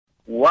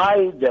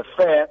why the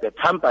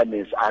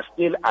companies are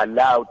still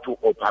allowed to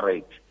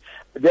operate.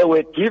 They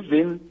were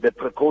given the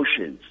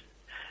precautions.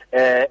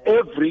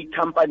 Every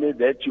company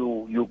that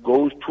you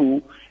go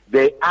to,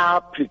 there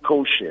are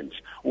precautions.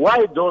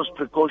 Why those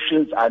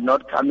precautions are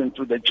not coming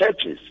to the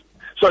churches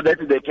so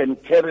that they can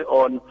carry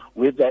on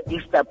with the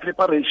Easter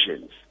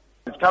preparations?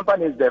 These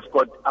companies, they've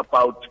got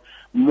about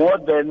more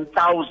than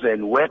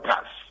 1,000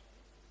 workers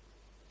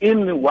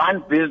in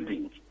one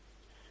building.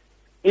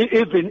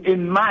 Even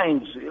in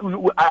mines,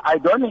 I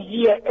don't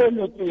hear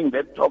anything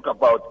that talk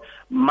about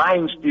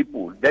mines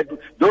people, that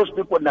those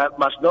people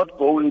must not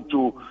go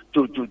into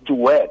to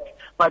work,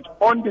 but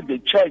only the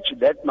church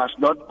that must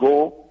not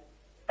go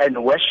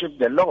and worship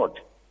the Lord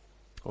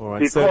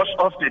because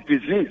of the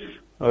disease.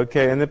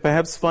 Okay, and then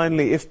perhaps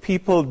finally, if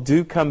people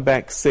do come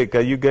back sick,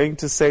 are you going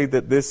to say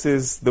that this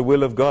is the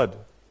will of God?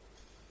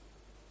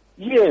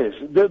 Yes,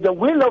 the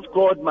will of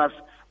God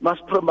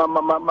must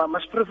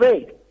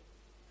prevail.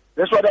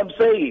 That's what I'm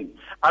saying.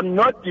 I'm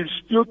not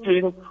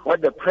disputing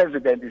what the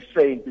president is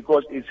saying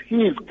because it's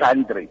his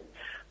country.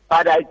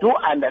 But I do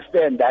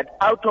understand that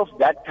out of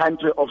that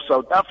country of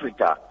South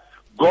Africa,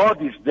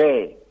 God is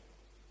there.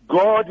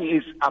 God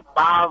is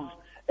above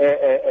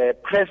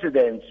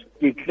presidents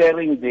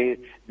declaring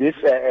this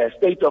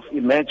state of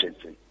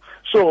emergency.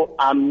 So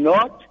I'm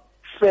not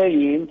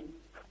saying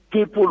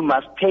people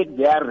must take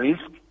their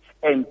risk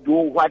and do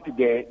what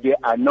they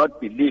are not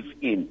believed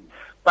in.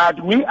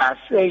 But we are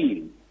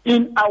saying,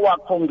 in our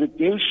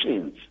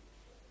congregations,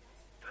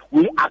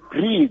 we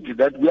agreed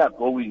that we are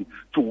going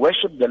to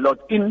worship the Lord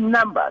in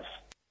numbers.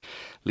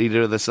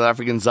 Leader of the South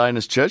African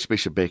Zionist Church,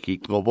 Bishop Becky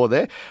Qobo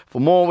there. For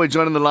more, we're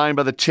joined on the line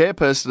by the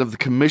chairperson of the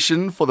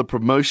Commission for the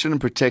Promotion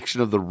and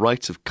Protection of the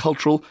Rights of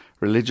Cultural,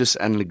 Religious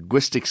and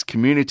Linguistics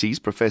Communities,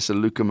 Professor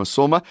Luka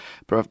Masoma.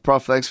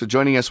 Prof, thanks for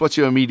joining us. What's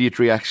your immediate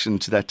reaction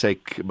to that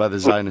take by the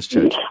Zionist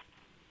Church?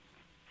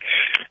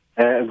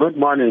 Good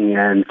morning,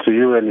 and to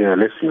you and your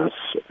listeners.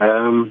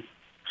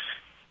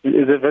 It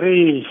is a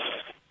very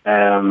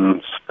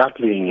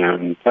startling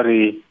and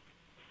very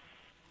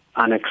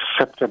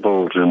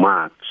unacceptable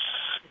remarks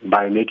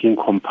by making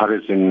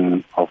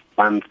comparison of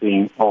one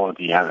thing or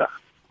the other.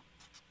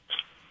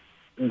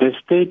 The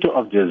state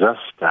of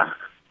disaster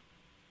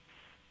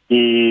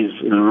is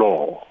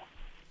law.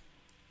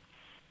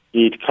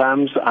 It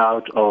comes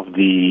out of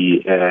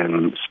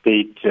the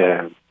State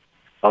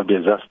of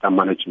Disaster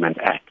Management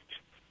Act,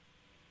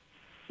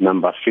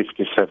 number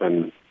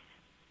 57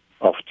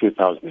 of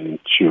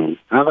 2002. In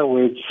other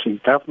words,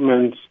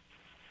 government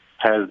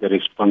has the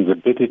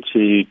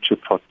responsibility to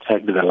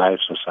protect the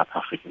lives of South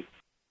Africans.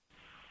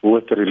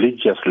 With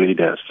religious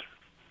leaders,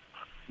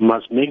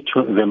 must make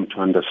them to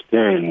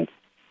understand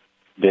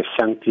the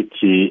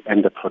sanctity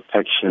and the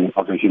protection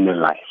of the human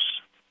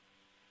lives,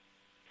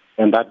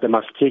 and that they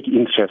must take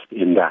interest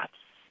in that.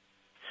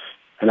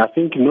 And I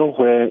think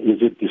nowhere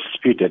is it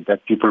disputed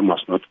that people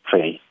must not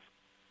pray,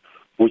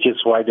 which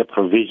is why the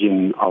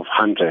provision of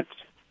 100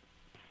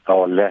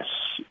 or less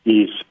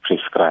is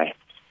prescribed,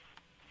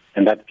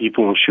 and that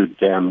people should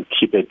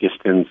keep a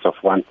distance of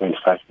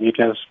 1.5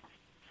 meters,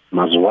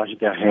 must wash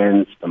their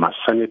hands, they must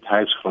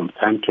sanitize from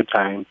time to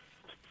time,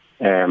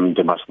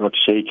 they must not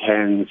shake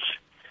hands,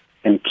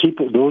 and keep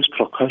those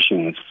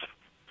precautions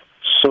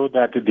so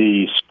that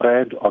the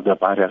spread of the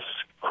virus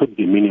could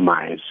be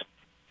minimized,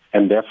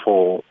 and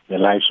therefore the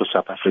lives of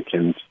South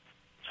Africans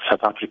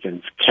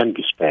can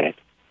be spared.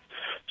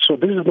 So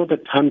this is not a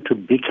time to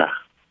bicker,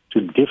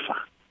 to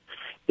differ.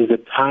 It's a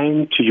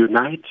time to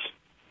unite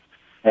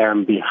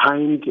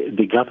behind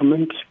the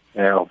government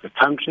of the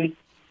country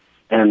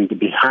and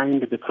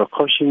behind the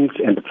precautions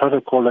and the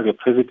protocol that the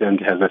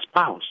president has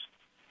espoused,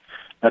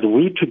 that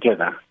we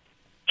together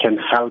can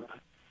help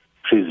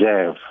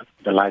preserve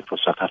the life of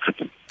South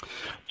Africans.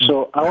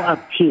 So our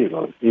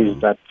appeal is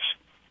that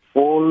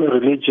all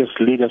religious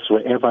leaders,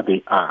 wherever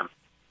they are,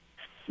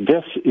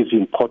 this is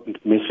an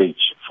important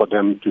message for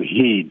them to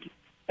heed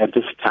at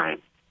this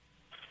time.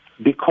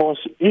 Because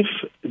if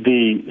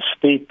the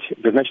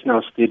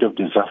national state of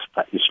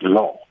disaster is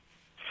law,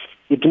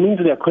 it means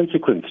there are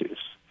consequences.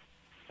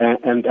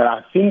 And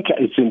I think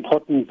it's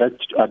important that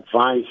to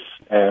advise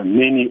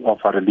many of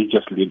our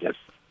religious leaders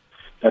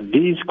that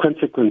these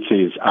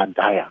consequences are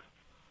dire.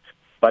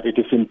 But it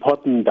is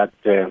important that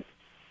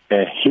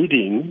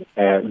heeding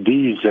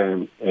these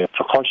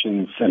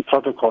precautions and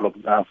protocol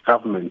of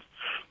government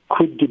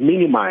could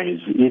minimize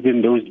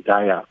even those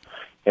dire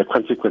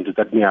consequences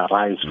that may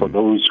arise for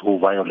those who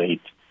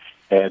violate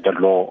the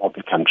law of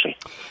the country.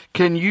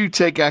 Can you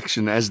take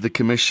action as the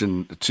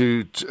Commission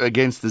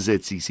against the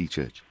ZCC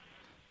Church?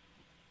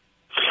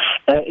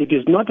 It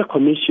is not a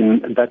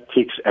commission that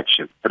takes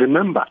action.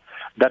 Remember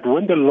that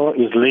when the law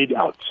is laid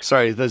out...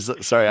 I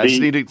just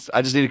need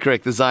to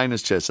correct the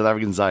Zionist Church, South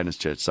African Zionist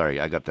Church. Sorry,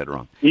 I got that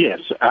wrong. Yes,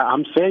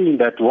 I'm saying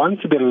that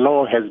once the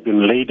law has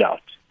been laid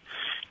out,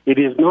 it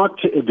is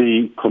not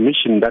the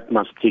commission that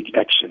must take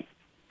action.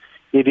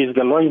 It is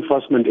the law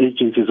enforcement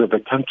agencies of the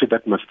country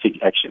that must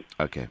take action.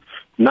 Okay.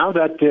 Now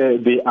that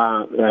there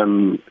are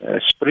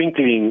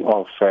sprinkling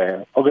of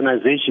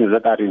organizations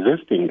that are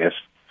resisting this,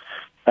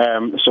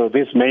 so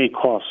this may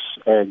cause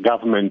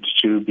government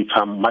to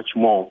become much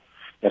more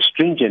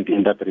stringent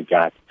in that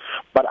regard.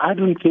 But I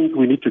don't think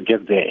we need to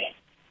get there.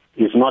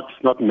 It's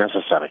not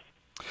necessary.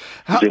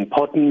 It's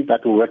important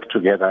that we work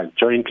together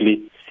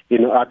jointly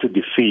in order to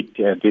defeat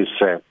this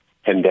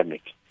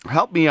pandemic.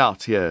 Help me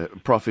out here,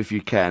 Prof, if you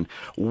can.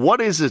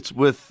 What is it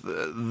with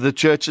the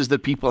churches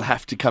that people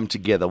have to come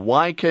together?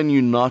 Why can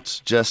you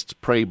not just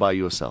pray by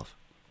yourself?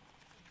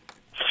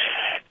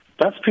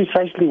 That's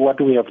precisely what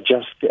we have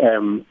just,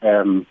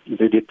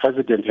 the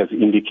President has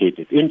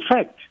indicated. In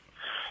fact,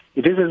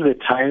 this is the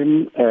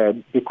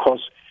time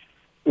because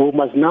we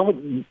must now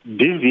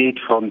deviate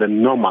from the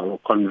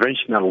normal,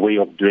 conventional way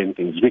of doing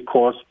things,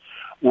 because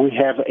we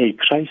have a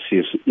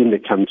crisis in the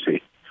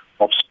country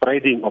of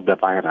spreading of the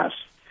virus.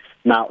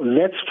 Now,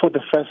 let's for the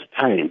first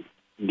time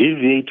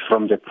deviate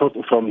from the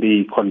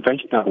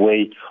conventional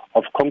way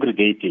of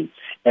congregating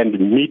and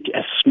meet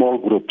as small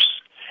groups.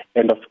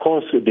 And of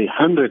course, the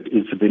 100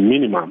 is the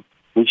minimum,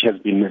 which has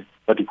been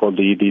what you call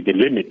the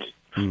limit,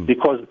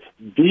 because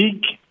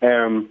big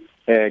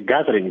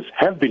gatherings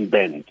have been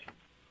banned.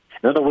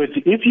 In other words,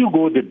 if you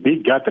go to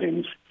big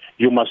gatherings,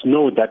 you must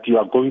know that you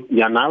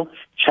are now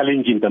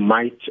challenging the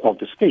might of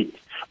the state,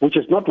 which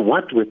is not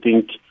what we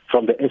think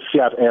from the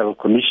SCRL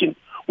Commission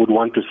would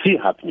want to see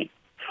happening.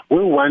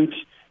 We want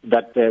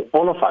that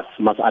all of us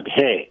must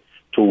adhere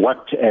to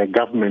what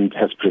government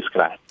has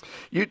prescribed.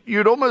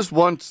 You'd almost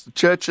want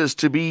churches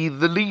to be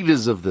the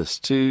leaders of this,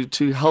 to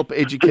help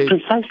educate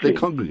their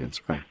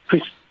congregants, right?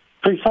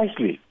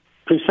 Precisely.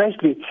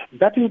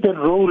 That is the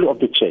role of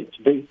the church.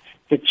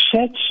 The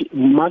church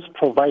must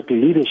provide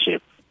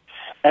leadership,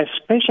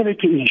 especially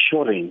to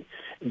ensuring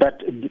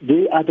that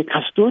they are the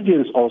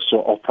custodians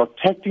also of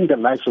protecting the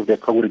lives of their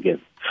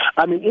congregants.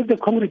 I mean, if the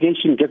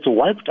congregation gets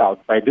wiped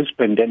out by this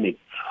pandemic,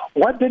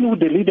 what then would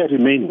the leader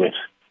remain with?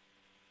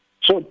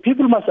 So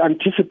people must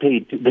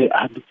anticipate the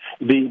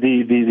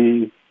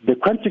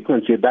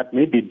consequences that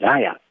may be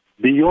dire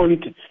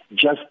beyond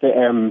just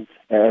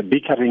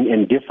bickering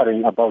and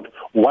differing about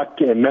what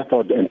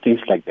method and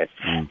things like that.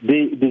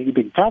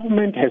 The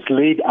government has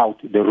laid out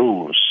the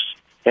rules,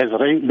 has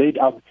laid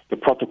out the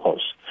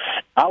protocols.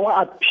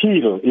 Our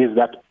appeal is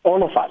that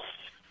all of us,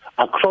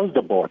 across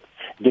the board,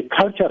 the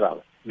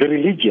cultural, the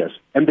religious,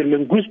 and the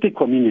linguistic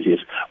communities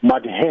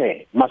must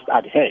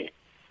adhere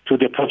to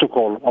the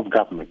protocol of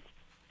government.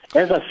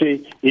 As I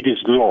say, it is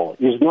law.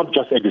 It is not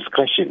just a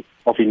discretion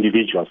of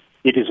individuals.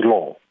 It is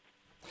law.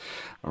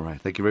 All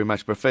right. Thank you very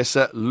much.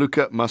 Professor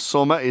Luka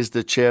Masoma is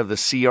the chair of the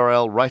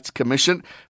CRL Rights Commission.